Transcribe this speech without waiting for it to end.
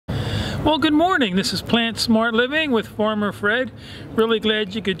Well, good morning. This is Plant Smart Living with Farmer Fred. Really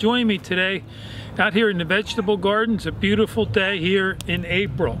glad you could join me today out here in the vegetable garden. It's a beautiful day here in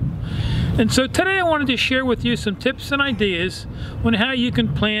April. And so today I wanted to share with you some tips and ideas on how you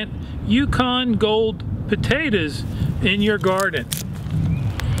can plant Yukon Gold potatoes in your garden.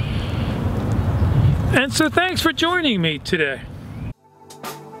 And so thanks for joining me today.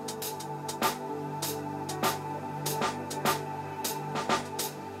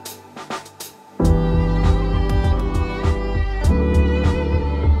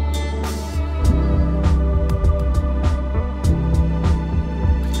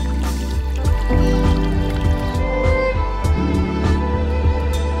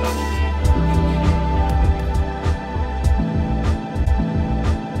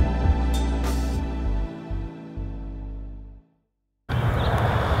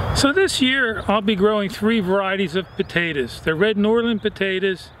 So this year I'll be growing three varieties of potatoes: the red Norland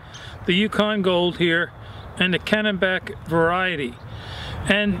potatoes, the Yukon Gold here, and the Kennebec variety.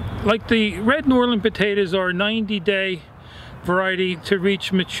 And like the red Norland potatoes are a 90-day variety to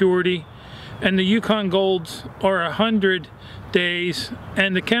reach maturity, and the Yukon Golds are 100 days,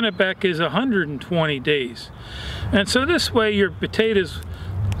 and the Kennebec is 120 days. And so this way your potatoes,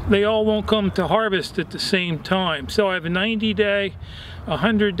 they all won't come to harvest at the same time. So I have a 90-day,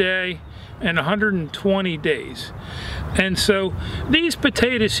 100-day, and 120 days. And so these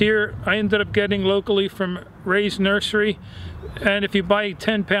potatoes here I ended up getting locally from Ray's Nursery, and if you buy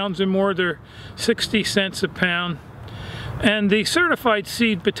 10 pounds or more, they're 60 cents a pound. And the certified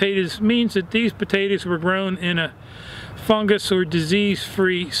seed potatoes means that these potatoes were grown in a fungus or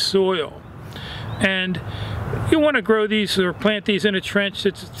disease-free soil. And you want to grow these or plant these in a trench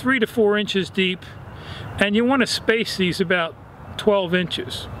that's 3 to 4 inches deep, and you want to space these about 12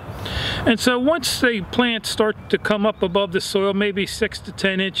 inches. And so once the plants start to come up above the soil, maybe 6 to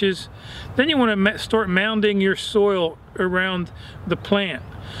 10 inches, then you want to start mounding your soil around the plant,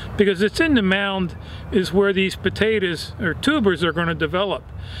 because it's in the mound is where these potatoes or tubers are going to develop.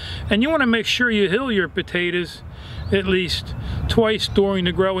 And you want to make sure you hill your potatoes at least twice during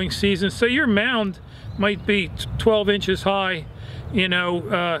the growing season, so your mound might be 12 inches high, you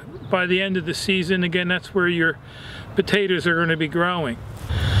know, by the end of the season. Again, that's where your potatoes are going to be growing.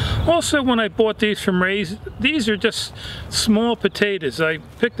 Also, when I bought these from Ray's, these are just small potatoes. I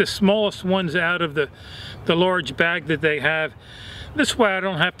picked the smallest ones out of the large bag that they have. This way I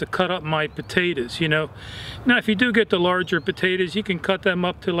don't have to cut up my potatoes, you know. Now if you do get the larger potatoes, you can cut them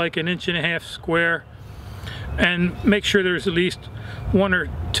up to like 1.5 inches square, and make sure there's at least 1 or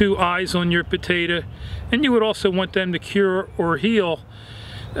 2 eyes on your potato. And you would also want them to cure or heal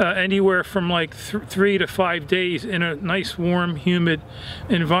anywhere from like 3 to 5 days in a nice warm humid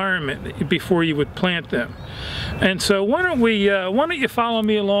environment before you would plant them. And so why don't you follow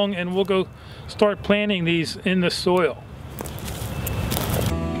me along and we'll go start planting these in the soil.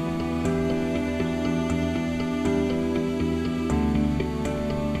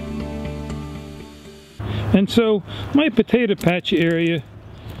 And so my potato patch area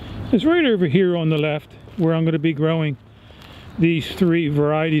is right over here on the left, where I'm going to be growing these three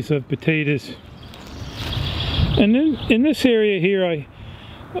varieties of potatoes. And then in this area here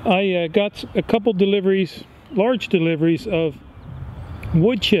I got a couple deliveries, large deliveries of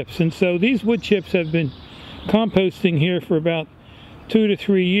wood chips. And so these wood chips have been composting here for about 2 to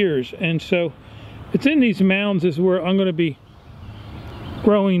 3 years. And so it's in these mounds is where I'm going to be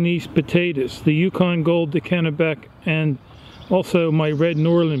growing these potatoes, the Yukon Gold, the Kennebec, and also my red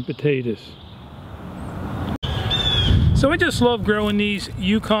Norland potatoes. So I just love growing these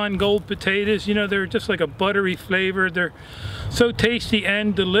Yukon Gold potatoes. You know, they're just like a buttery flavor. They're so tasty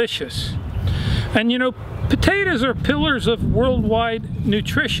and delicious. And you know, potatoes are pillars of worldwide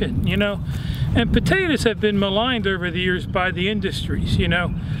nutrition, you know. And potatoes have been maligned over the years by the industries, you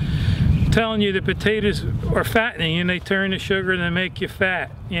know, telling you that potatoes are fattening and they turn to sugar and they make you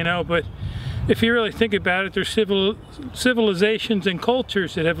fat, you know. But if you really think about it, there's civilizations and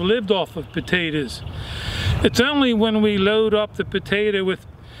cultures that have lived off of potatoes. It's only when we load up the potato with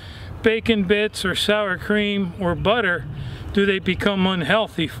bacon bits or sour cream or butter do they become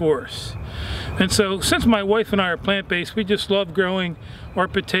unhealthy for us. And so since my wife and I are plant-based, we just love growing our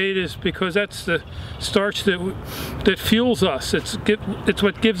potatoes because that's the starch that fuels us. It's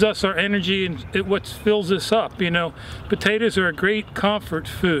what gives us our energy, and what fills us up, you know. Potatoes are a great comfort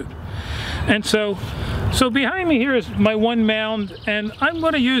food. And so behind me here is my one mound, and I'm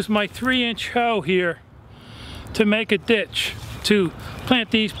going to use my 3-inch hoe here to make a ditch to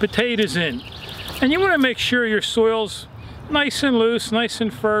plant these potatoes in. And you want to make sure your soil's nice and loose, nice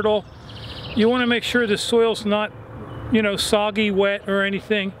and fertile. You want to make sure the soil's not, you know, soggy, wet, or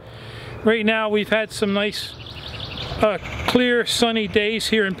anything. Right now we've had some nice clear sunny days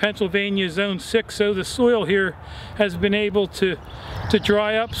here in Pennsylvania, zone 6, so the soil here has been able to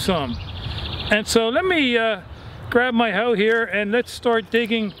dry up some. And so let me grab my hoe here and let's start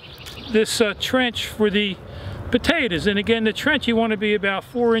digging this trench for the potatoes. And again, the trench you want to be about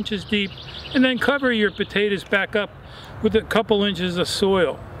 4 inches deep, and then cover your potatoes back up with a couple inches of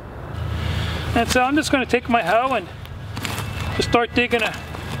soil. And so I'm just going to take my hoe and just start digging a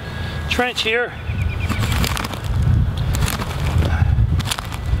trench here.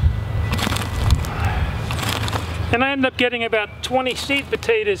 And I end up getting about 20 seed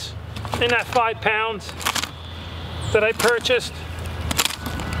potatoes in that 5 pounds that I purchased.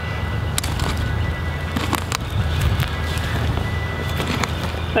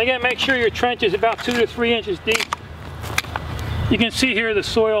 Again, make sure your trench is about 2 to 3 inches deep. You can see here the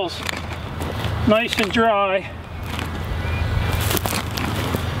soil's nice and dry.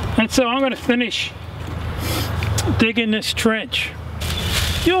 And so I'm going to finish digging this trench.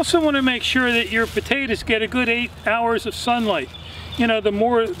 You also want to make sure that your potatoes get a good 8 hours of sunlight. You know, the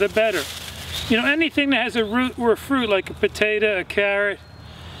more the better. You know, anything that has a root or a fruit like a potato, a carrot,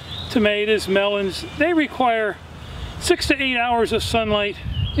 tomatoes, melons, they require 6 to 8 hours of sunlight.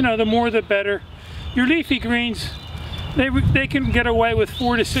 You know, the more the better. Your leafy greens, they can get away with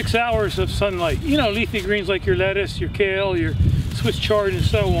 4 to 6 hours of sunlight. You know, leafy greens like your lettuce, your kale, your Swiss chard, and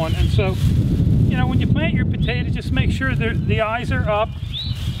so on. And so, you know, when you plant your potatoes, just make sure the eyes are up.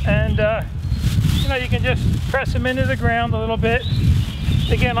 And, you know, you can just press them into the ground a little bit.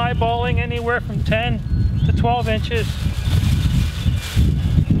 Again, eyeballing anywhere from 10 to 12 inches.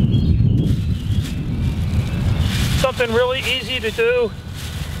 Something really easy to do.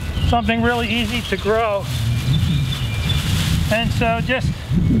 Something really easy to grow. And so just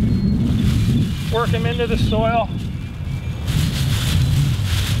work them into the soil.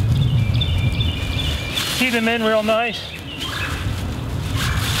 Seed them in real nice.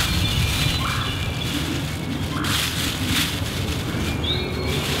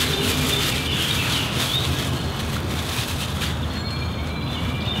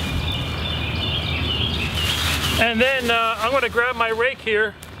 And then I'm going to grab my rake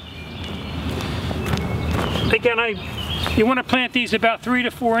here. Again, you want to plant these about 3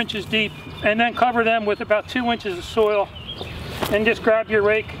 to 4 inches deep, and then cover them with about 2 inches of soil. And just grab your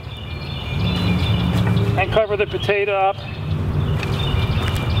rake and cover the potato up.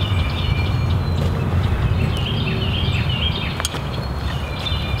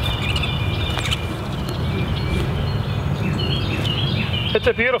 It's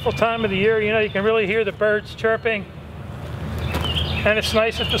a beautiful time of the year. You know, you can really hear the birds chirping. And it's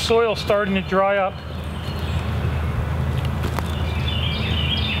nice that the soil's starting to dry up.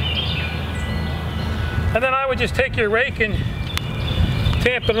 And then I would just take your rake and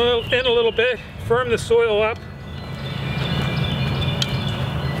tamp it in a little bit, firm the soil up.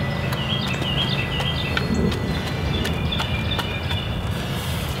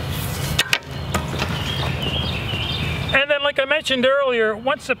 And then, like I mentioned earlier,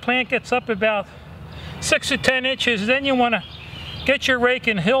 once the plant gets up about 6 to 10 inches, then you want to get your rake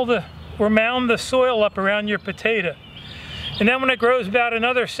and mound the soil up around your potato. And then when it grows about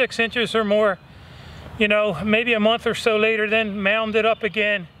another 6 inches or more, you know, maybe a month or so later, then mound it up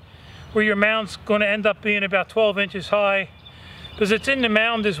again, where your mound's going to end up being about 12 inches high, because it's in the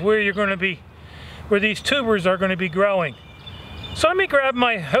mound is where you're going to be, where these tubers are going to be growing. So let me grab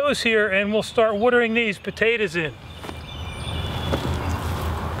my hose here and we'll start watering these potatoes in.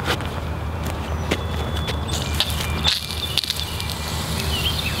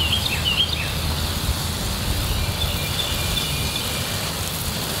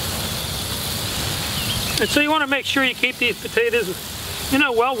 And so you want to make sure you keep these potatoes, you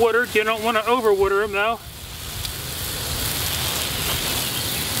know, well watered. You don't want to over water them though.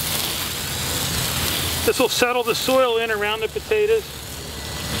 This will settle the soil in around the potatoes.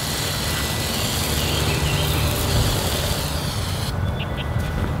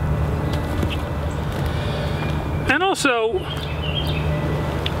 And also,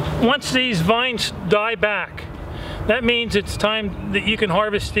 once these vines die back, that means it's time that you can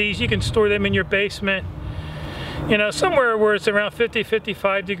harvest these. You can store them in your basement. You know, somewhere where it's around 50,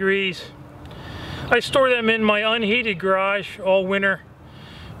 55 degrees. I store them in my unheated garage all winter.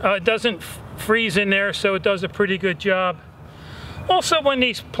 It doesn't freeze in there, so it does a pretty good job. Also, when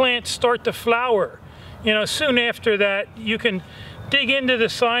these plants start to flower, you know, soon after that, you can dig into the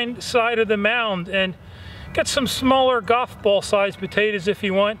side of the mound and get some smaller golf ball sized potatoes if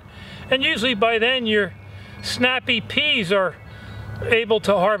you want. And usually by then, your snappy peas are able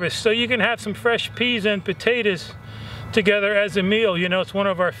to harvest. So you can have some fresh peas and potatoes together as a meal. You know, it's one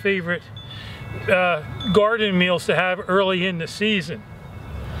of our favorite garden meals to have early in the season.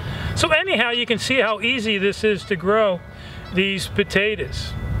 So anyhow, you can see how easy this is to grow these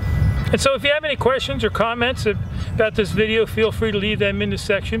potatoes. And so if you have any questions or comments about this video, feel free to leave them in the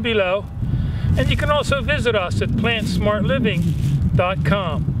section below. And you can also visit us at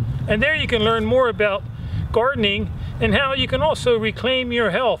plantsmartliving.com. And there you can learn more about gardening and how you can also reclaim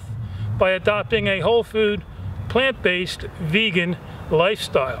your health by adopting a whole food, plant-based, vegan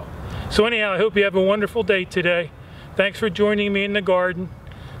lifestyle. So anyhow, I hope you have a wonderful day today. Thanks for joining me in the garden.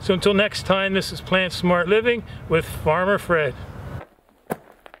 So until next time, this is Plant Smart Living with Farmer Fred.